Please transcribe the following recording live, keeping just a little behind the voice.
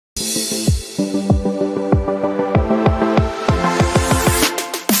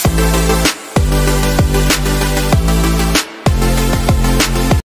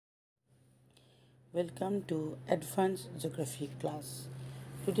welcome to Advanced Geography class.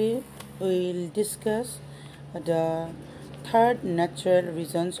 Today we will discuss the third natural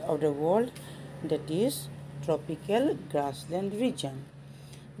regions of the world, that is tropical grassland region.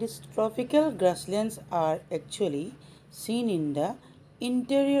 These tropical grasslands are actually seen in the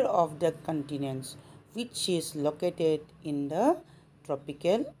interior of the continents, which is located in the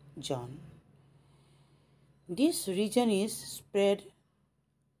tropical zone. This region is spread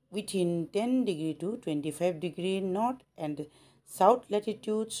within 10 degree to 25 degree north and south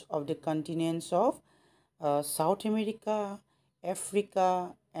latitudes of the continents of South America,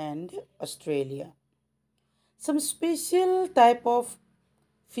 Africa and Australia. Some special type of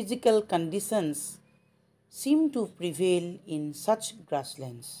physical conditions seem to prevail in such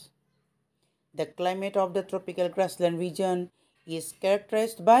grasslands. The climate of the tropical grassland region is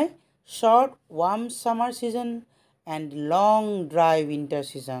characterized by short warm summer season and long dry winter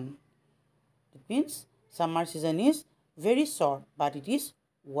season. It means summer season is very short but it is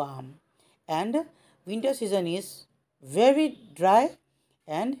warm, and winter season is very dry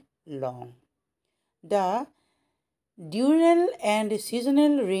and long. The diurnal and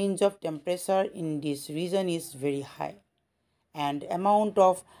seasonal range of temperature in this region is very high, and amount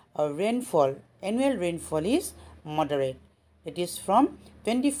of annual rainfall is moderate. It is from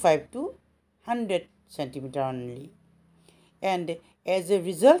 25 to 100 centimeter only. And as a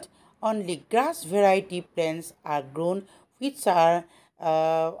result, only grass variety plants are grown which are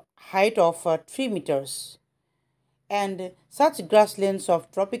height of 3 meters. And such grasslands of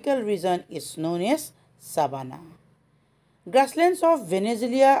tropical region is known as savanna. Grasslands of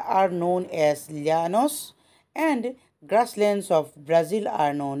Venezuela are known as llanos, and grasslands of Brazil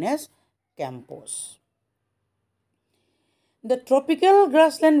are known as campos. The tropical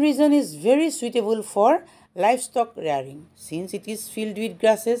grassland region is very suitable for livestock rearing since it is filled with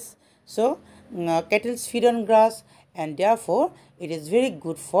grasses. So cattle feed on grass, and therefore it is very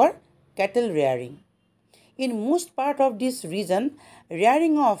good for cattle rearing. In most part of this region,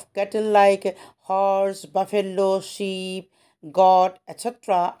 rearing of cattle like horse, buffalo, sheep, goat,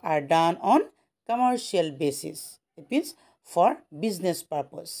 etc. are done on commercial basis. It means for business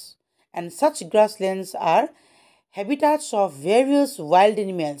purpose. And such grasslands are habitats of various wild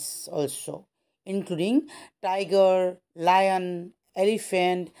animals also, including tiger, lion,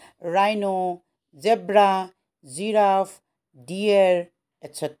 elephant, rhino, zebra, giraffe, deer,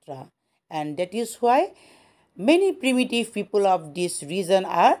 etc. And that is why many primitive people of this region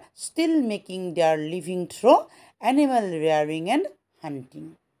are still making their living through animal rearing and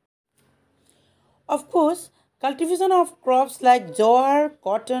hunting. Of course, cultivation of crops like jowar,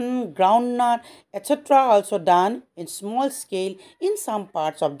 cotton, groundnut, etc. are also done in small scale in some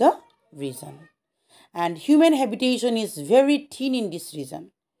parts of the region. And human habitation is very thin in this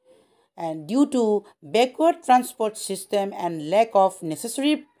region. And due to backward transport system and lack of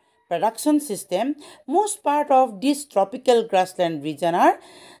necessary production system, most part of this tropical grassland region are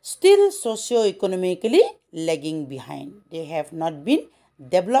still socio-economically lagging behind. They have not been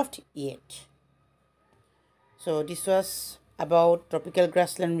developed yet. So this was about tropical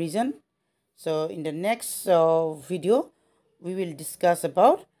grassland region. So in the next video, we will discuss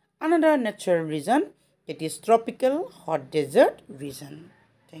about another natural region, it is tropical hot desert region.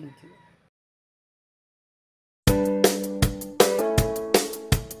 Thank you.